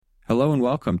Hello and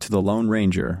welcome to The Lone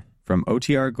Ranger from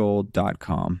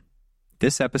OTRGold.com.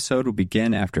 This episode will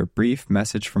begin after a brief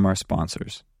message from our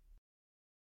sponsors.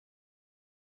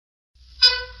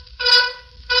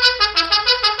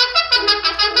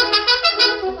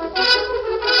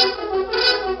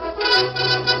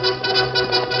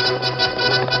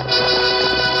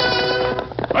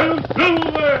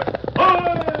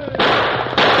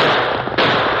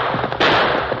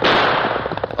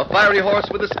 A fiery horse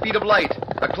with the speed of light,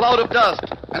 a cloud of dust,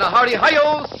 and a hearty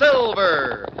hi-yo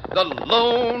Silver, the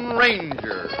Lone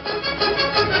Ranger.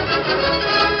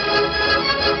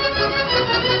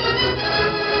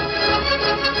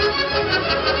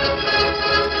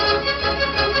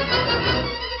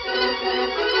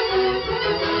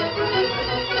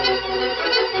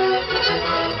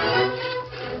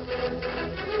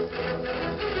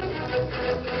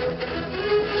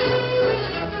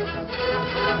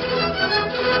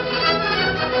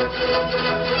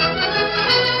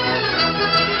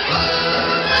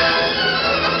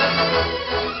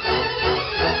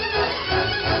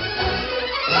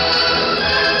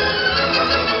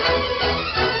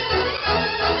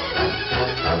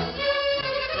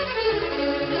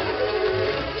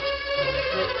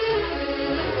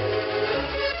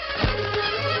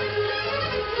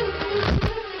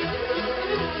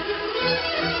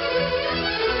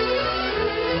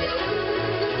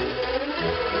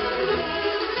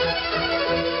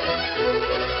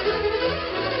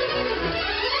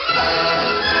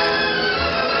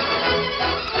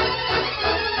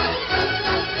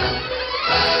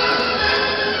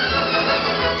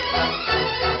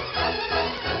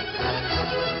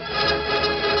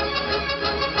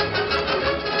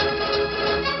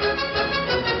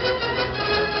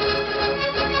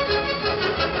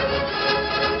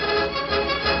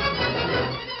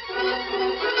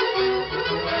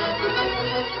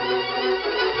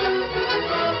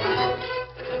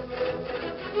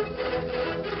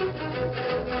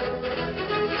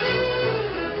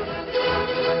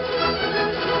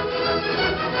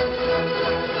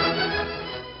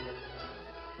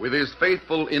 With his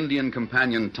faithful Indian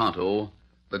companion Tonto,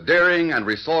 the daring and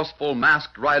resourceful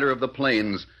masked rider of the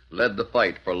plains led the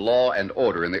fight for law and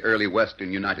order in the early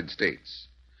western United States.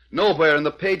 Nowhere in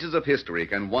the pages of history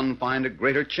can one find a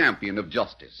greater champion of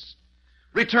justice.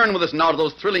 Return with us now to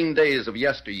those thrilling days of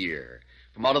yesteryear.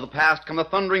 From out of the past come the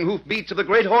thundering hoofbeats of the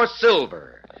great horse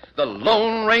Silver. The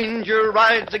Lone Ranger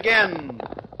rides again.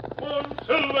 Come on,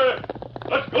 Silver!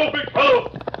 Let's go, big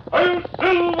fellow! I'm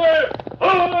Silver!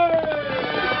 Away!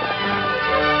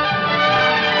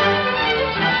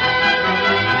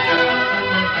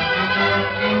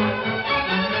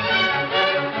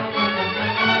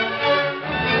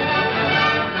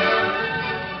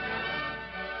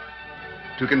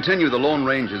 To continue the Lone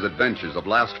Ranger's adventures of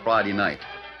last Friday night,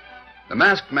 the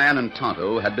masked man and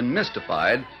Tonto had been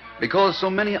mystified because so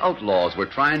many outlaws were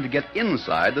trying to get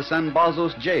inside the San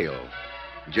Brazos jail.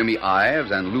 Jimmy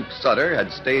Ives and Luke Sutter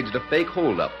had staged a fake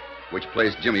holdup, which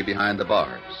placed Jimmy behind the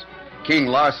bars. King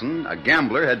Larson, a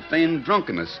gambler, had feigned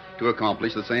drunkenness to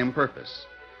accomplish the same purpose.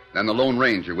 Then the Lone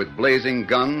Ranger, with blazing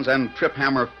guns and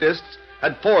trip-hammer fists,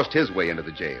 had forced his way into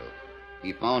the jail.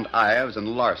 He found Ives and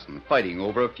Larson fighting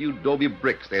over a few adobe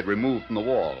bricks they had removed from the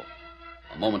wall.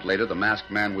 A moment later, the masked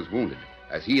man was wounded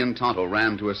as he and Tonto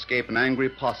ran to escape an angry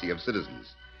posse of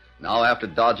citizens. Now, after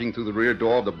dodging through the rear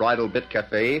door of the Bridal Bit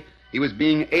Cafe, he was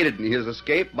being aided in his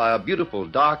escape by a beautiful,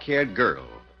 dark-haired girl.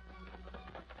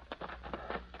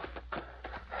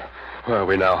 Where are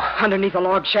we now? Underneath a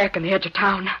log shack in the edge of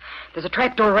town. There's a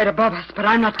trapdoor right above us, but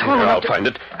I'm not tall enough I'll find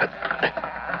it.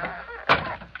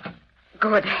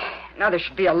 Good. Now there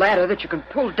should be a ladder that you can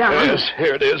pull down. Yes,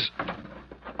 here it is.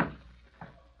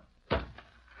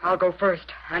 I'll go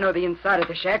first. I know the inside of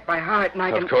the shack by heart, and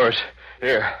I can... Of course.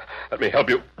 Here, let me help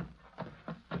you.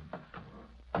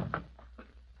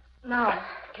 Now,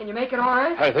 can you make it all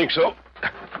right? I think so.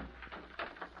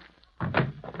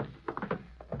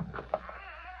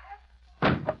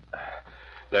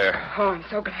 There. Oh, I'm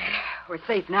so glad. We're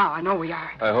safe now. I know we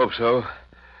are. I hope so.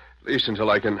 At least until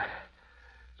I can...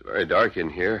 It's very dark in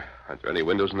here. Aren't there any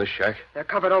windows in this shack? They're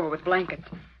covered over with blankets.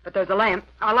 But there's a lamp.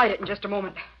 I'll light it in just a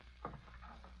moment.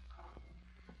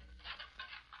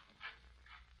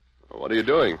 What are you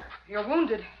doing? You're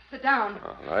wounded. Sit down.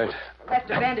 All right. I'll have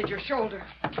to bandage your shoulder.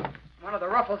 One of the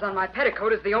ruffles on my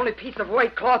petticoat is the only piece of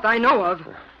white cloth I know of.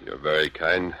 You're very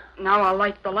kind. Now I'll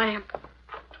light the lamp.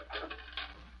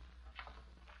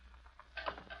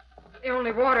 The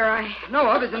only water I know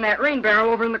of is in that rain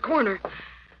barrel over in the corner.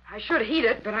 I should heat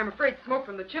it, but I'm afraid smoke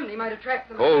from the chimney might attract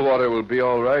some... Cold water will be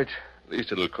all right. At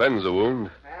least it'll cleanse the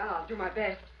wound. Well, I'll do my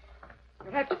best.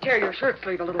 You'll have to tear your shirt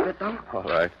sleeve a little bit, though. All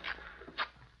right.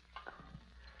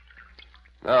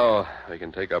 Now we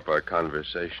can take up our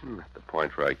conversation at the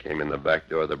point where I came in the back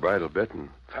door of the bridal bit and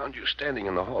found you standing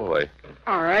in the hallway.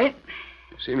 All right.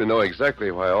 You seem to know exactly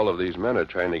why all of these men are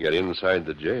trying to get inside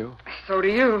the jail. So do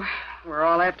you. We're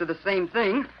all after the same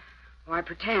thing. Why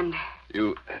pretend?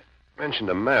 You mentioned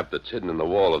a map that's hidden in the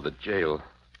wall of the jail.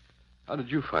 How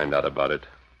did you find out about it?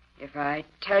 If I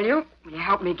tell you, will you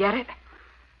help me get it?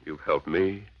 You've helped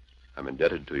me. I'm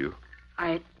indebted to you.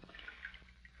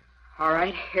 All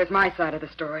right, here's my side of the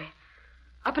story.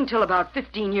 Up until about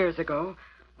 15 years ago,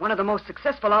 one of the most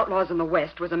successful outlaws in the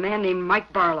West was a man named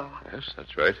Mike Barlow. Yes,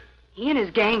 that's right. He and his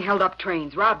gang held up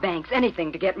trains, robbed banks,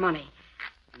 anything to get money.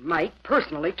 Mike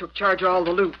personally took charge of all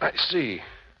the loot. I see.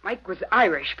 Mike was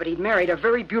Irish, but he'd married a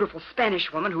very beautiful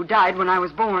Spanish woman who died when I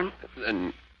was born.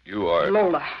 Then you are...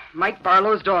 Lola, Mike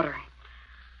Barlow's daughter.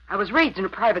 I was raised in a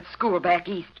private school back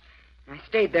east. I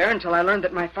stayed there until I learned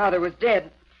that my father was dead.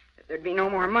 That there'd be no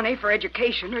more money for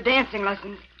education or dancing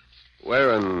lessons.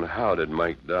 Where and how did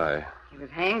Mike die? He was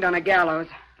hanged on a gallows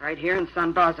right here in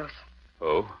San Bazos.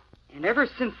 Oh? And ever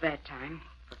since that time,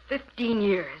 for 15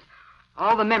 years,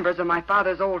 all the members of my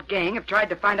father's old gang have tried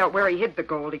to find out where he hid the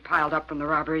gold he piled up from the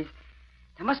robberies.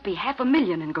 There must be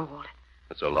 $500,000 in gold.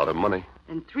 That's a lot of money.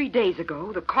 And 3 days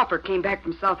ago, the coffer came back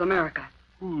from South America.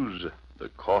 Who's the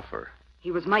coffer?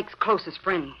 He was Mike's closest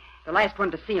friend, the last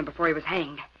one to see him before he was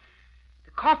hanged.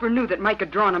 The coffer knew that Mike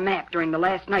had drawn a map during the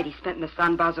last night he spent in the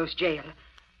San Bazos jail.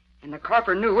 And the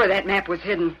coffer knew where that map was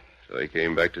hidden. So he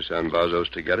came back to San Bazos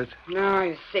to get it? No, he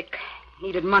was sick.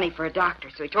 Needed money for a doctor,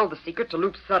 so he told the secret to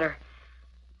Loop Sutter.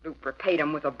 Loop repaid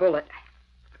him with a bullet.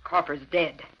 The coffer's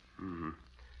dead. Mm-hmm.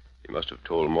 He must have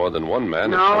told more than one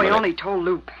man. No, he only told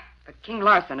Loop. But King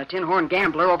Larson, a tin-horn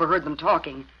gambler, overheard them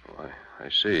talking. Oh, I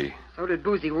see. So did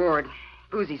Boozy Ward.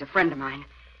 Boozy's a friend of mine.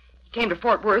 He came to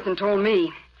Fort Worth and told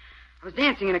me. I was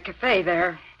dancing in a cafe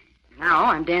there. Now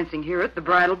I'm dancing here at the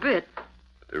bridal bit.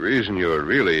 The reason you're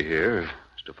really here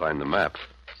is to find the map.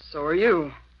 So are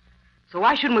you. So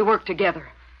why shouldn't we work together?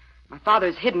 My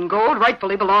father's hidden gold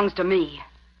rightfully belongs to me.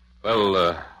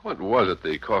 Well, what was it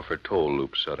the coffer told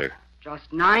Loop Sutter?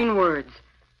 Just 9 words.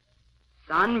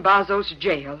 San Bazos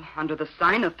Jail, under the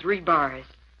sign of 3 bars.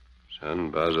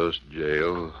 San Bazos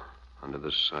Jail, under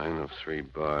the sign of 3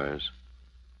 bars.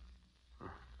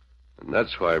 And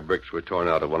that's why bricks were torn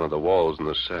out of one of the walls in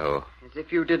the cell. As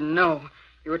if you didn't know.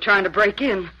 You were trying to break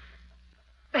in.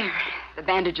 There, the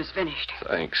bandage is finished.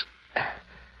 Thanks.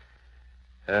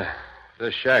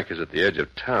 The shack is at the edge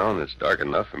of town. It's dark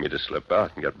enough for me to slip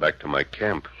out and get back to my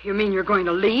camp. You mean you're going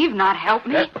to leave, not help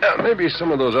me? Maybe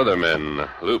some of those other men,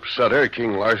 Loop Sutter,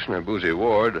 King Larson, and Boozy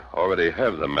Ward, already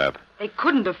have the map. They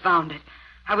couldn't have found it.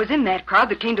 I was in that crowd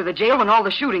that came to the jail when all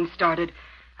the shooting started.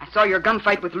 I saw your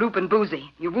gunfight with Loop and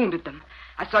Boozy. You wounded them.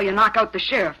 I saw you knock out the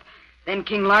sheriff. Then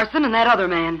King Larson and that other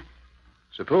man.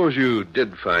 Suppose you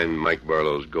did find Mike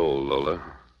Barlow's gold, Lola.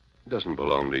 It doesn't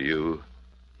belong to you.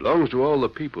 It belongs to all the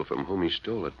people from whom he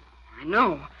stole it. I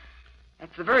know.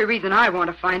 That's the very reason I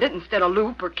want to find it instead of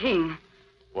Loop or King.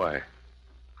 Why?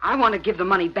 I want to give the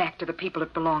money back to the people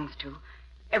it belongs to.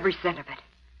 Every cent of it.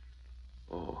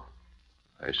 Oh,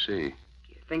 I see. Do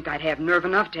you think I'd have nerve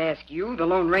enough to ask you, the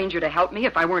Lone Ranger, to help me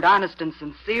if I weren't honest and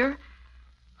sincere?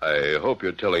 I hope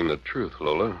you're telling the truth,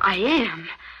 Lola. I am.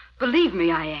 Believe me,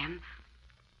 I am.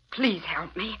 Please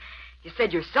help me. You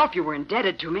said yourself you were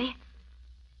indebted to me.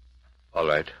 All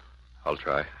right. I'll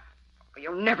try.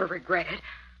 You'll never regret it.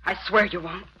 I swear you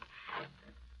won't.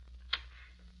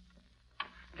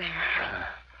 There.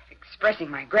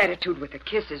 Expressing my gratitude with a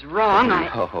kiss is wrong.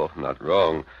 No, not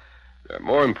wrong. There are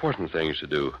more important things to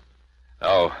do.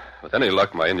 Now, with any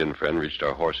luck, my Indian friend reached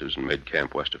our horses and made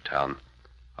camp west of town.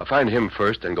 I'll find him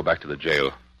first, then go back to the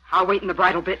jail. I'll wait in the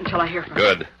bridal bit until I hear from him.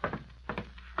 Good.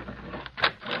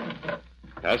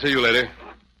 I'll see you later.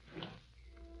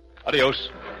 Adios.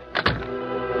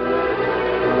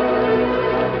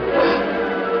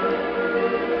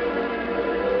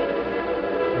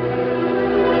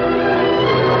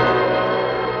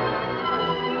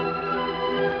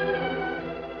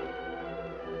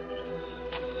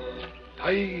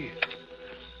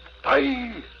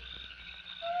 Ay.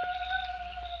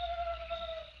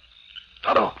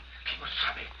 Todo.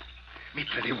 Me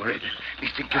pretty worried. Me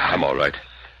think I'm all right.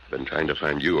 Been trying to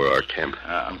find you or our camp.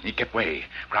 Me get way.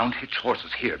 Ground hitch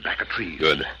horses here, back of trees.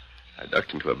 Good. I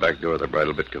ducked into a back door of the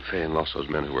Bridal Bit Cafe and lost those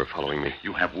men who were following me.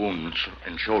 You have wounds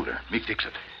in shoulder. Me fix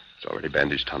it. It's already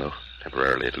bandaged, Tonto.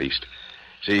 Temporarily, at least.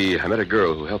 See, I met a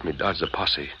girl who helped me dodge the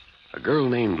posse. A girl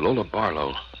named Lola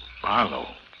Barlow. Barlow?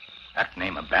 That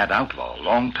name a bad outlaw,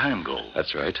 long time ago.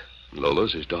 That's right.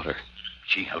 Lola's his daughter.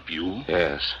 She help you?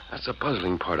 Yes, that's the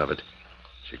puzzling part of it.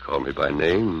 She called me by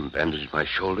name, bandaged my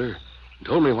shoulder, and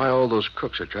told me why all those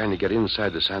crooks are trying to get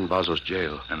inside the San Bozos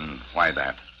jail. And why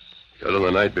that? Because on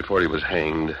the night before he was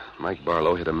hanged, Mike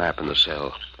Barlow hid a map in the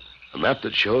cell. A map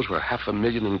that shows where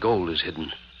 $500,000 in gold is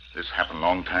hidden. This happened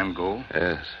long time ago?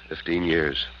 Yes, 15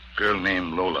 years. Girl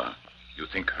named Lola. You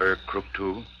think her crook,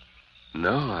 too?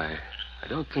 No, I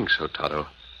don't think so, Tonto.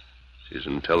 She's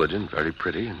intelligent, very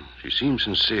pretty, and she seems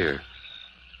sincere.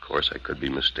 Of course, I could be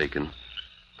mistaken.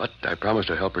 But I promised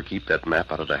to help her keep that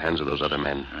map out of the hands of those other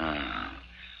men.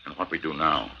 And what we do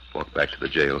now? Walk back to the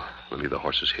jail. We'll leave the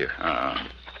horses here.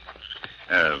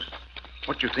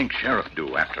 What do you think Sheriff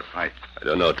do after fight? I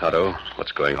don't know, Tonto,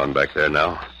 what's going on back there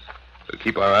now. We'll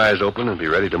keep our eyes open and be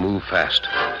ready to move fast.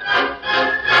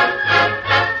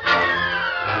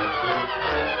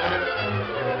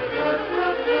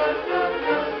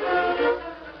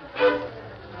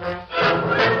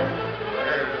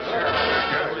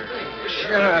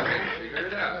 Sheriff!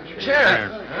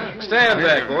 Stand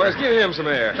back, boys. Give him some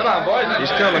air. Come on, boys.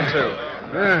 He's coming, too.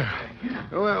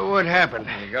 What happened?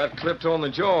 He got clipped on the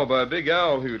jaw by a big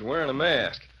owl who's wearing a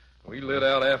mask. We lit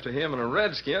out after him in a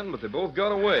redskin, but they both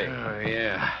got away. Oh,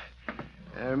 yeah.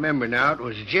 I remember now. It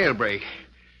was a jailbreak.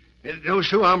 Those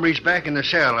two hombres back in the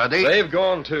cell, are they? They've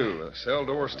gone, too. The cell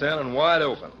door's standing wide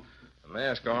open. The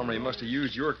mask armory must have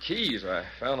used your keys. I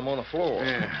found them on the floor.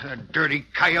 Yeah, the dirty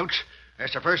coyotes.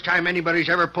 That's the first time anybody's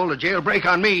ever pulled a jailbreak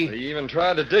on me. They even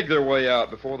tried to dig their way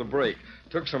out before the break.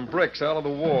 Took some bricks out of the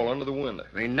wall under the window.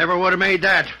 They never would have made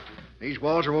that. These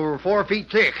walls are over 4 feet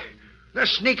thick. The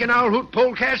sneaking owl hoot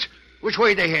polecats, which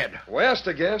way they head? West,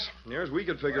 I guess. Near as we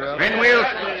could figure out. Then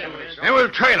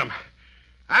we'll trail them.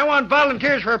 I want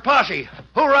volunteers for a posse.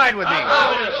 Who'll ride with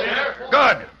me?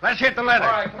 Good. Let's hit the leather.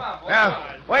 All right, come on, boys.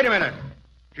 Now, wait a minute.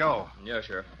 Joe. Yes,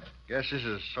 Sheriff. Guess this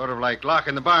is sort of like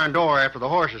locking the barn door after the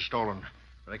horse is stolen.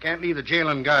 But I can't leave the jail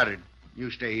unguarded. You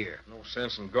stay here. No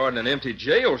sense in guarding an empty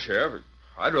jail, Sheriff.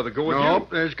 I'd rather go with you. Nope,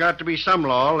 there's got to be some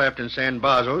law left in San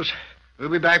Bozos. We'll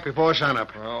be back before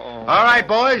sunup. Oh. All right,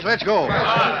 boys, let's go.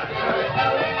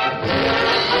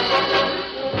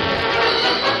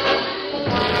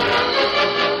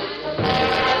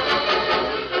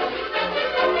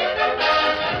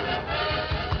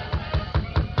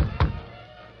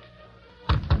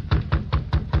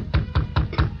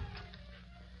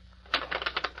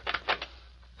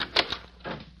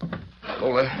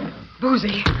 Lola,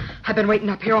 Boozy, I've been waiting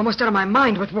up here almost out of my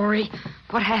mind with worry.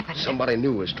 What happened? Somebody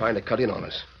new was trying to cut in on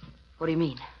us. What do you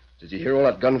mean? Did you hear all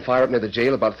that gunfire up near the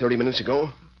jail about 30 minutes ago?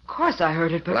 Of course I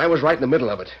heard it, but... Well, I was right in the middle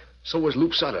of it. So was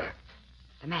Luke Sutter.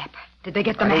 The map. Did they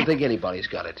get the I map? don't think anybody's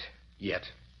got it. Yet.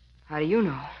 How do you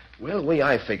know? Well, the way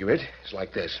I figure it is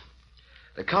like this.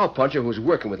 The cowpuncher who's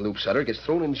working with Luke Sutter gets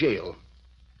thrown in jail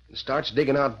and starts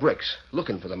digging out bricks,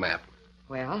 looking for the map.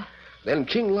 Well? Then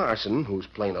King Larson, who's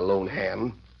playing a lone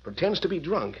hand, pretends to be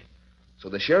drunk. So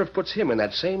the sheriff puts him in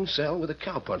that same cell with the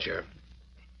cowpuncher.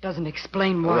 Doesn't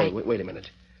explain why. Wait a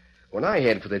minute. When I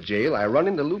head for the jail, I run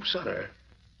into Luke Sutter.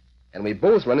 And we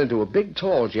both run into a big,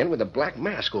 tall gent with a black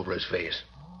mask over his face.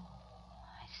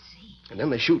 I see. And then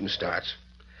the shooting starts.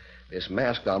 This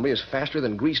masked hombre is faster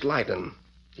than greased lightning.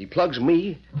 He plugs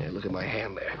me... look at my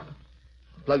hand there.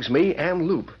 Plugs me and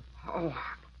Loop. Oh,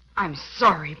 I'm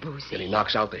sorry, Boozy. Then he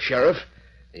knocks out the sheriff.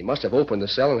 He must have opened the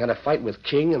cell and had a fight with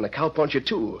King and the cowpuncher,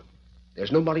 too.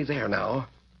 There's nobody there now.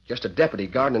 Just a deputy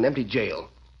guarding an empty jail.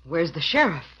 Where's the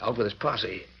sheriff? Out with his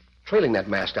posse. Trailing that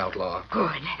masked outlaw.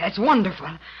 Good. That's wonderful.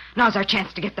 Now's our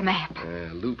chance to get the map.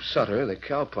 Loop Sutter, the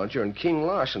cowpuncher, and King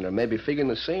Larson are maybe figuring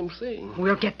the same thing.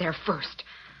 We'll get there first.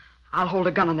 I'll hold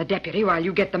a gun on the deputy while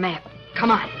you get the map.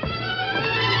 Come on.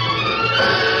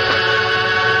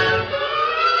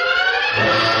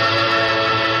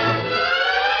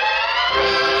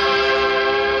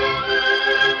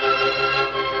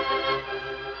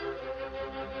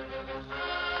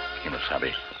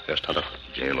 Kimasabi. Yes, Tonto.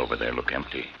 Jail over there look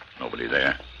empty. Nobody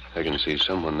there. I can see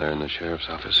someone there in the sheriff's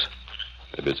office.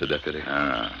 Maybe it's a deputy.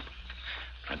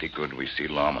 Plenty good we see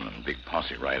lawmen and big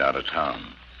posse right out of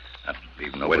town. That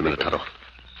leave nobody... Wait a minute, but... Tonto.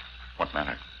 What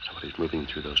matter? Somebody's moving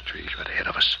through those trees right ahead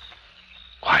of us.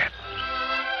 Quiet.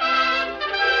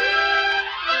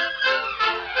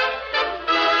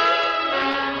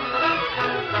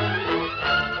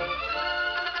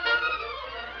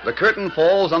 the curtain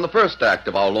falls on the first act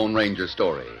of our Lone Ranger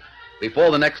story.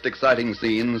 Before the next exciting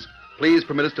scenes, please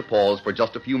permit us to pause for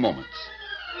just a few moments.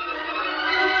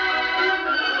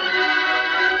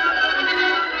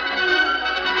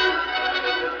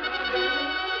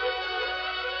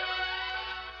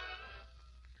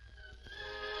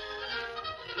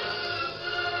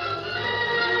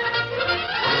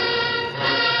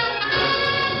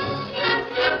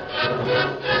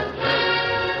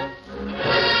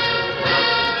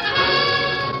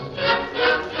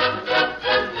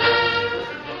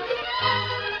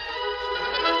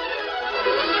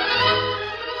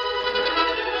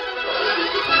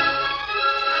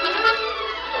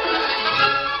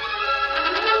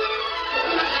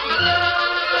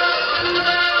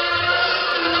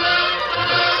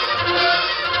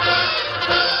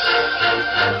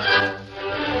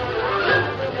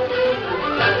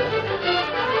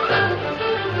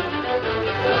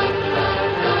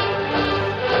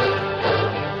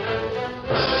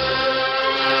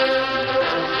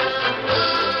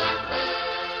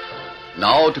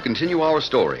 Now to continue our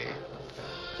story.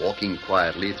 Walking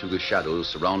quietly through the shadows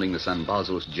surrounding the San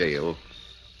Bosos jail,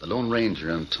 the Lone Ranger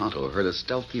and Tonto heard a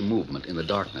stealthy movement in the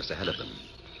darkness ahead of them.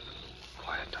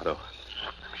 Quiet, Tonto.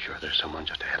 I'm sure there's someone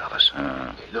just ahead of us.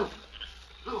 Hey, Luke.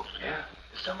 Luke. Yeah?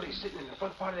 There's somebody sitting in the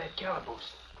front part of that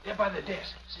calaboose. There by the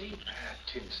desk. See?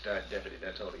 Tin Star deputy,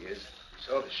 that's all he is.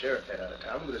 Saw the sheriff head out of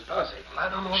town with his posse. Well, I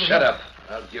don't know. Shut up.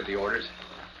 I'll give the orders.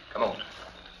 Come on.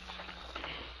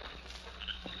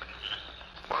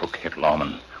 Crook hit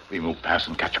Lawman. We move past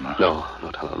and catch him, huh? No,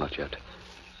 Tonto, not yet.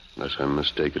 Unless I'm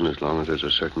mistaken, as long as there's a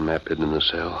certain map hidden in the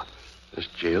cell, this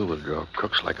jail will draw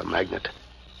crooks like a magnet.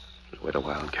 We'll wait a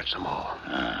while and catch them all.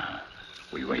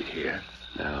 We wait here.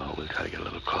 No, we'll try to get a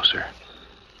little closer.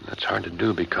 And that's hard to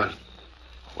do because...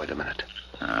 Wait a minute.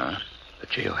 The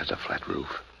jail has a flat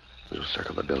roof. We'll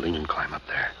circle the building and climb up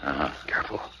there.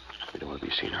 Careful. We don't want to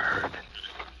be seen or heard.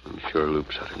 I'm sure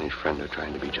Luke Sutter and his friend are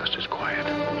trying to be just as quiet.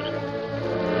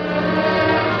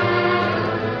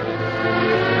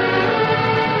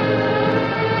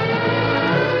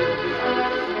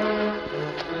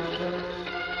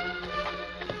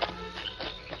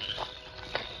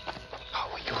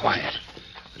 Oh, you quiet.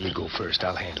 Let me go first.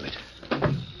 I'll handle it.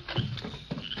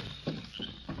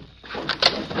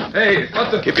 Hey, what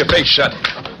the... Keep your face shut.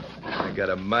 I got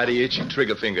a mighty itchy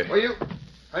trigger finger. Well,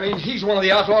 he's one of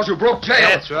the outlaws who broke jail.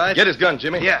 That's right. Get his gun,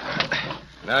 Jimmy. Yeah.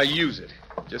 Now use it.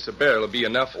 Just a barrel will be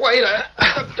enough. Wait.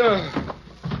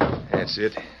 That's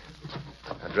it.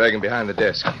 Now drag him behind the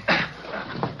desk.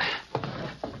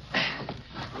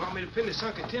 You want me to pin the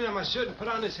sunken tin on my shirt and put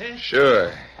on this hat?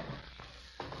 Sure.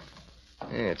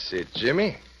 That's it,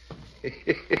 Jimmy.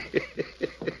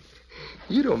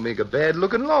 You don't make a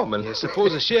bad-looking lawman. Yeah,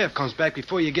 suppose the sheriff comes back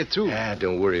before you get through.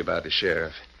 Don't worry about the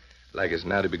sheriff. Like it's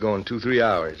now to be going 2-3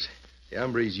 hours. The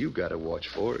hombres you got to watch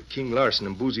for are King Larson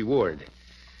and Boozy Ward.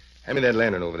 Hand me that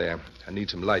lantern over there. I need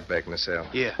some light back in the cell.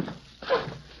 Yeah.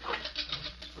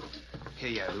 Here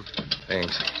you are, Luke.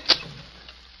 Thanks.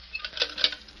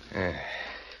 Now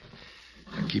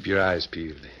keep your eyes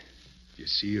peeled. If you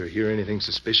see or hear anything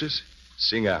suspicious,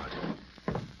 sing out.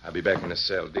 I'll be back in the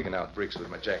cell digging out bricks with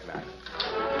my jackknife.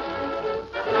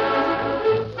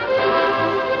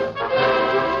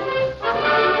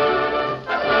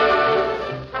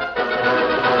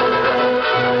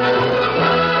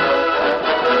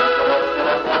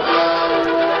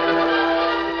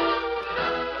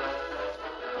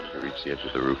 You reach the edge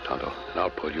of the roof, Tonto, and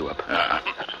I'll pull you up. Now,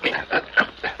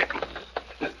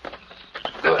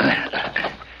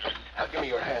 give me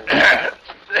your hand.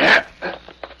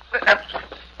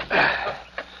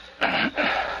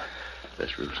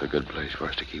 This roof's a good place for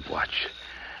us to keep watch.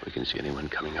 We can see anyone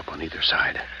coming up on either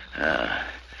side.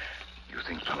 You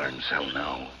think feller in cell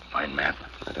now? Find map?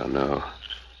 I don't know.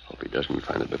 Hope he doesn't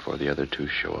find it before the other two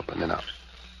show up, and then I'll...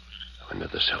 The window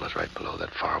of the cell is right below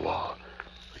that far wall.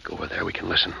 We go over there, we can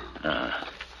listen.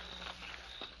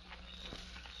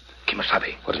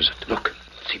 Kimasabi. What is it? Look,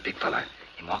 see big fella.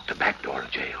 He walked the back door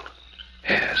of jail.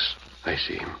 Yes, I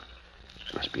see him.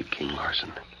 It must be King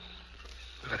Larson.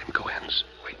 We'll let him go in.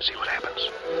 Wait and see what happens.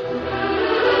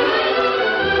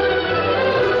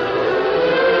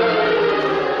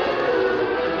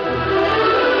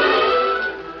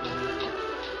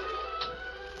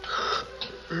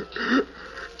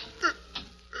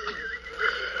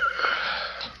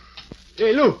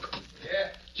 Hey, Luke.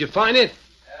 Yeah? Did you find it?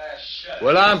 Shut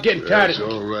Well, I'm getting tired That's of...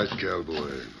 all right,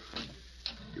 cowboy.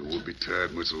 You won't be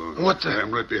tired much longer. What the...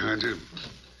 I'm right behind you.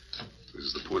 This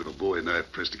is the point of a bowie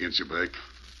knife pressed against your back.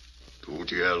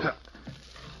 Don't yell.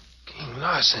 King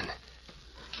Larson.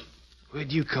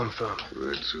 Where'd you come from?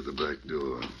 Right through the back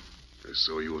door. I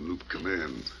saw you and Luke come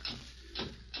in.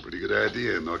 Pretty good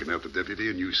idea, knocking out the deputy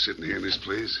and you sitting here in this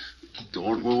place.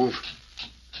 Don't move.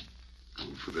 Go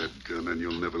for that gun and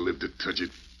you'll never live to touch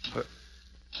it. What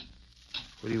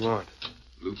do you want?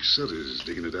 Luke Sutter's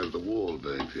digging it out of the wall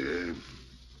back there.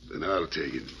 Then I'll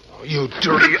take it. Oh, you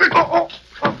dirty...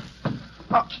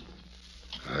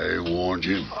 I warned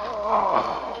you.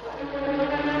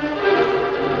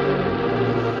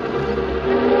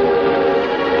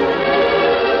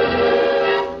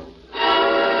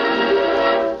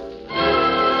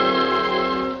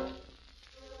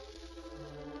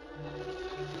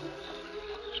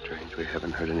 Strange we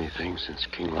haven't heard anything since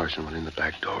King Larson went in the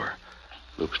back door.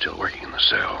 Luke's still working in the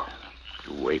cell.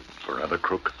 You wait for other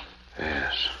crook?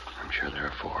 Yes, I'm sure there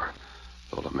are 4.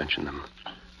 Lola mentioned them.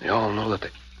 They all know that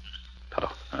they...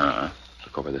 Toto.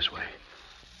 Look over this way.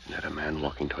 And there's a man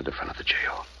walking toward the front of the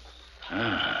jail.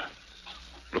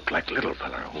 Look like little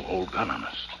feller who hold gun on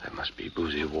us. That must be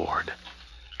Boozy Ward.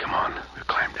 Come on, we'll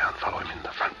climb down, follow him in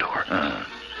the front door.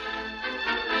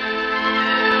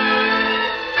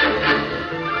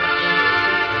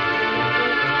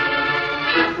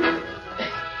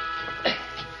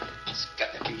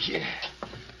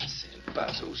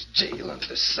 Bozos Jail under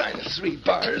the sign of 3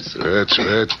 bars. That's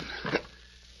right.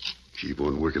 Keep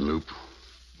on working, Loop.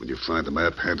 When you find the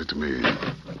map, hand it to me.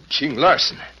 King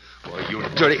Larson. Boy, you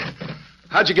dirty.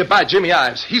 How'd you get by Jimmy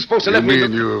Ives? He's supposed to let me... You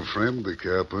mean your friend, the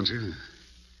cowpuncher?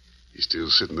 He's still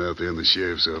sitting out there in the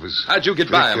sheriff's office. How'd you get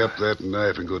by him? Pick up that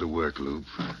knife and go to work, Loop.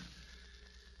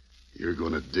 You're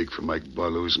going to dig for Mike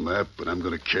Barlow's map, but I'm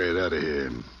going to carry it out of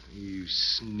here. You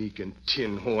sneaking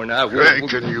tin horn. I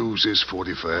can use this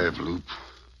 45, Loop.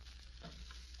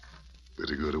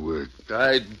 Better go to work.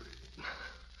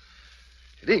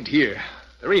 It ain't here.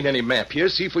 There ain't any map here.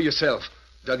 See for yourself.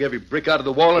 Dug every brick out of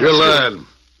the wall and... You're lying.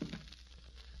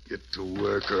 Get to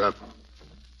work or I'll...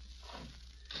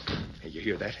 Hey, you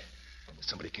hear that?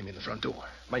 Somebody came in the front door.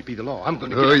 Might be the law. I'm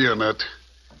going to... No, you're not.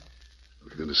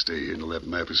 We're going to stay here until that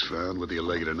map is found, whether you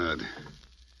like it or not.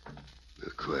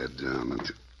 Now, quiet down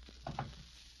until...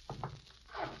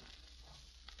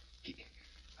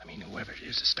 Whoever it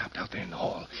is has stopped out there in the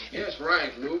hall. Yes,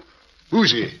 right, Luke.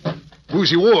 Boozy.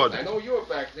 Boozy Ward. I know you're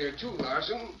back there, too,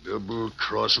 Larson.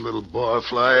 Double-cross little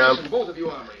barfly out. Listen, both of you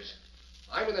hombres.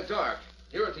 I'm in the dark,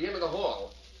 here at the end of the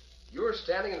hall. You're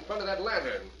standing in front of that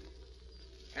lantern.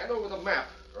 Hand over the map,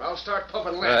 or I'll start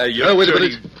pumping lead. Wait a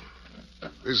minute.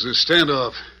 This is a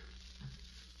standoff.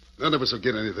 None of us will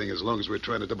get anything as long as we're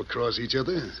trying to double-cross each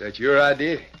other. Is that your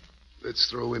idea? Let's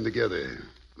throw in together.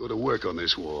 Go to work on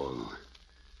this wall.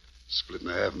 Splitting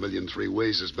 500,000 3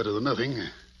 ways is better than nothing.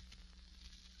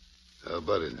 How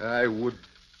about it? I would...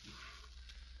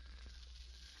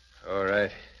 All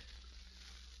right.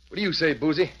 What do you say,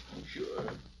 Boozy? Sure.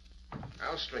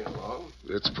 I'll string along.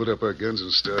 Let's put up our guns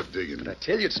and start digging. But I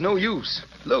tell you, it's no use.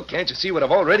 Look, can't you see what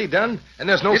I've already done? And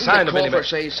there's no Didn't sign the of anybody. coffer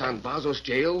say San Bozos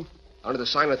Jail under the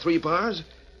sign of 3 bars?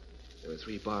 There were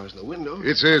 3 bars in the window.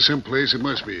 It's there someplace. It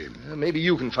must be. Maybe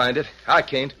you can find it. I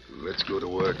can't. Let's go to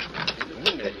work. In the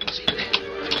window, you can see that.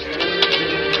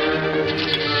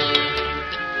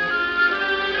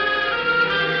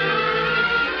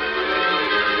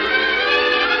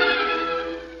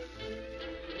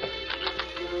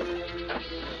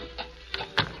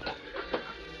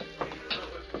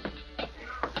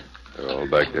 They're all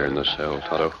back there in the cell,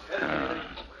 Tonto.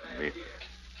 Wait.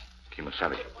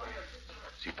 Kimosabe.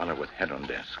 See fella with head on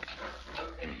desk.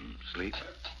 Sleep?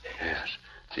 Yes.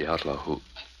 The outlaw who...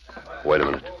 Wait a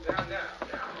minute.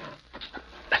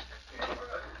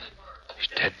 He's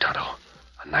dead, Tonto.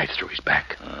 A knife through his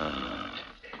back.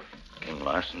 King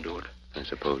Larson do it? I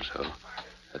suppose so.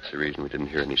 That's the reason we didn't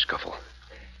hear any scuffle.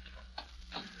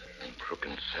 Crook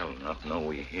and cell not know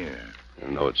we here.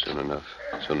 I'll know it soon enough.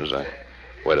 As soon as I...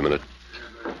 Wait a minute.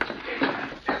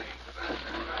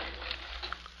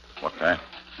 What that?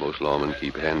 Most lawmen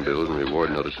keep handbills and reward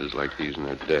notices like these in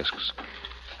their desks.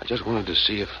 I just wanted to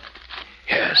see if...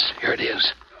 Yes, here it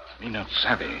is. Me not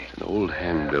savvy. An old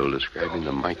handbill describing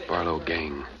the Mike Barlow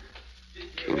gang.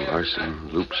 King Larson,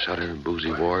 Luke Sutter,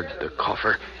 Boozy Ward, the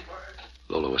coffer.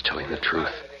 Lola was telling the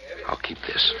truth. I'll keep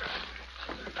this.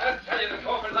 I'll tell you the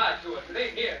coffer lied to us. It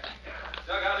ain't here.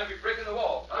 Dug out every brick in the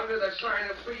wall. Under the sign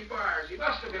of 3 bars. He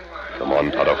must have been lying. Come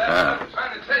on, Tonto. I'm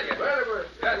trying to tell you.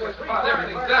 That's just about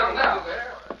everything's down now.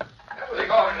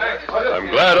 I'm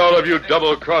glad all of you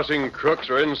double-crossing crooks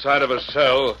are inside of a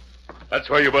cell. That's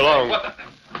where you belong. What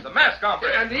the mask hombre.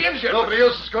 And the engine. Nobody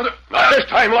else is going to... Not this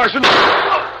time, Larson.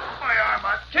 My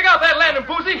arm. Check out that lantern,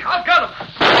 Boozy. I've got him.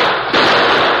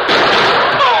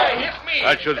 Oh, hit me.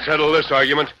 That should settle this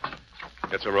argument.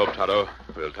 Get some rope, Tonto.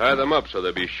 We'll tie them up so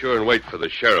they'll be sure and wait for the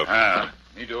sheriff.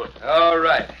 Me do it. All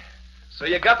right. So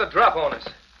you got the drop on us,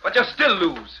 but you still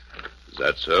lose. Is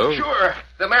that so? Sure.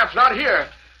 The map's not here.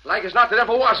 Like as not, there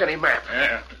never was any map.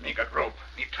 Yeah, me got rope.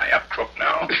 Me tie up crook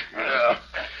now.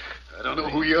 I don't know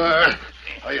who you are,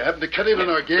 how you happen to cut in on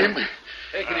our game,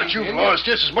 but you've lost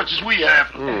just as much as we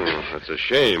have. That's a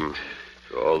shame.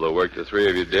 For all the work the 3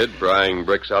 of you did, prying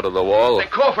bricks out of the wall. The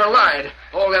coffer lied.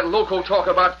 All that loco talk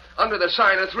about under the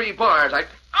sign of 3 bars.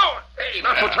 Oh, hey,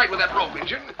 not so tight with that rope,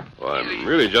 engine. Well, I'm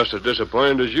really just as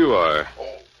disappointed as you are.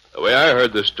 The way I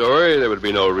heard the story, there would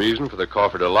be no reason for the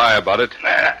coffer to lie about it.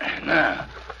 Nah.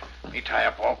 Me tie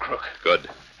up all crook. Good.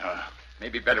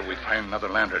 Maybe better we find another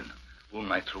lantern.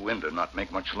 Moonlight through window, not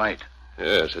make much light.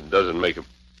 Yes, it doesn't make a...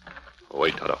 Oh,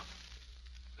 wait, Tonto.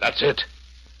 That's it.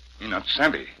 Me not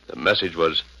savvy. The message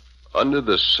was, under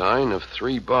the sign of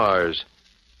 3 bars.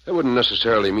 That wouldn't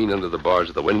necessarily mean under the bars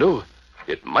of the window.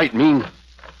 It might mean...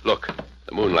 Look,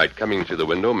 the moonlight coming through the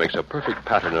window makes a perfect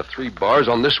pattern of 3 bars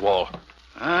on this wall.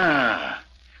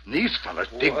 These fellas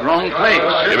dig wrong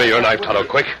place. Give me your knife, Tonto,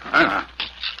 quick.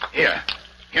 Here,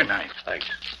 knife. Thanks.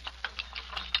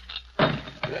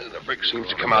 The brick seems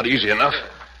to come out easy enough.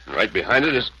 And right behind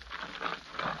it is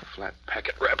a flat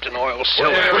packet wrapped in oil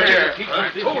silk.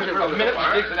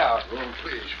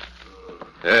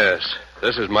 Yes,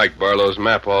 this is Mike Barlow's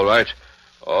map, all right.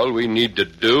 All we need to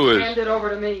do is... Hand it over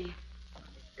to me.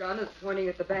 Gun is pointing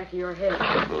at the back of your head.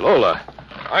 Lola,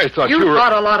 I thought you were... You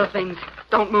thought a lot of things.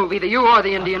 Don't move, either you or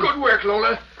the Indian. Good work,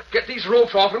 Lola. Get these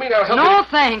ropes off of me, and I'll help you. No,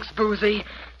 thanks, Boozy.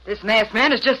 This masked man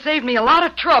has just saved me a lot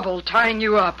of trouble tying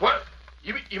you up. What?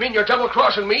 You mean you're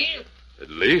double-crossing me? At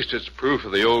least it's proof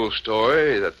of the old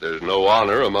story that there's no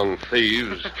honor among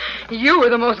thieves. You were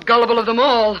the most gullible of them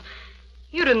all.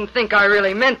 You didn't think I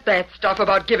really meant that stuff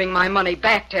about giving my money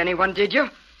back to anyone, did you?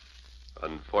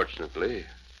 Unfortunately,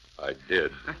 I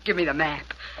did. Give me the map.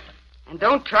 And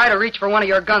don't try to reach for one of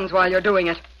your guns while you're doing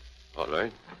it. All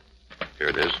right. Here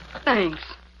it is. Thanks.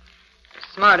 You're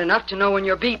smart enough to know when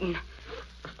you're beaten.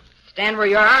 Stand where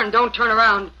you are and don't turn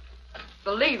around.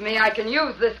 Believe me, I can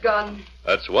use this gun.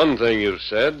 That's one thing you've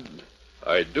said.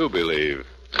 I do believe.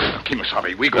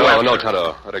 Kimasabi, we go after... No,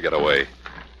 Tonto. Let her get away.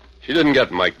 She didn't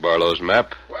get Mike Barlow's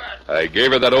map. I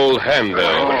gave her that old handbill.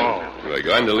 Oh. We're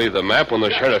going to leave the map on the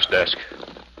sheriff's desk.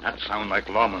 That sounds like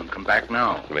lawmen. Come back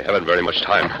now. We haven't very much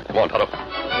time. Come on, Tonto.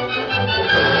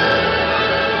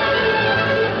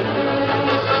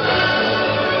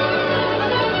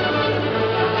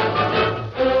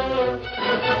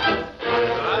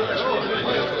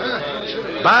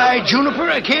 By Juniper,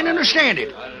 I can't understand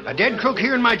it. A dead crook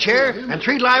here in my chair and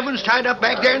 3 live ones tied up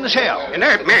back there in the cell. And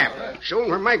that map showing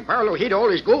where Mike Barlow hid all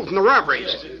his gold from the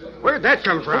robberies. Where'd that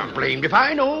come from? Blamed if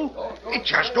I know. It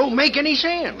just don't make any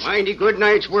sense. Mighty good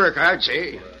night's work, I'd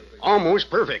say.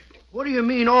 Almost perfect. What do you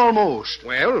mean, almost?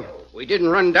 Well, we didn't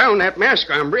run down that mask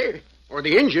hombre or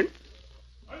the Injun.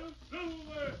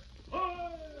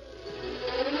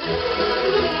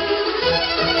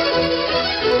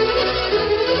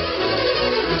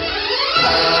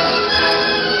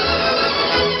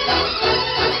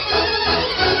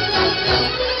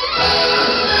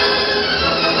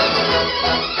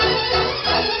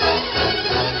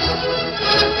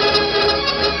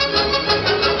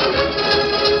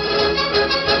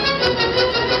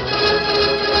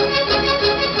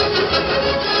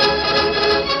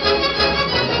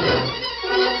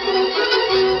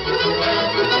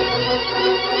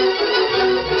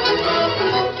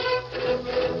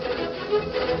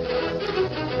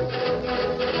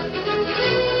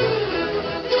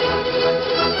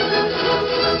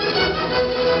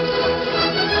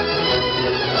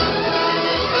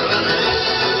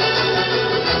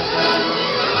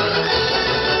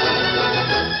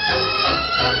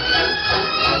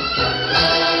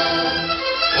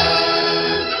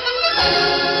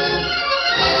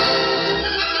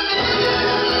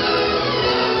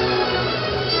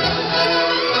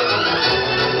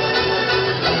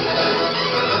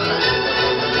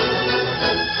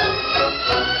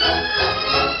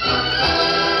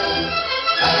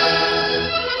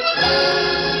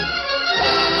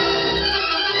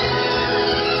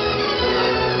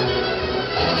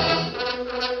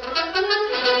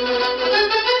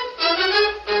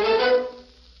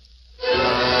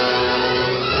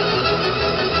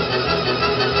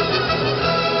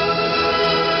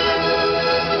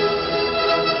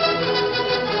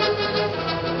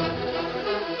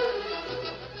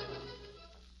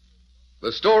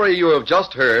 The story you have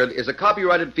just heard is a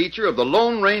copyrighted feature of the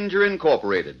Lone Ranger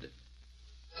Incorporated.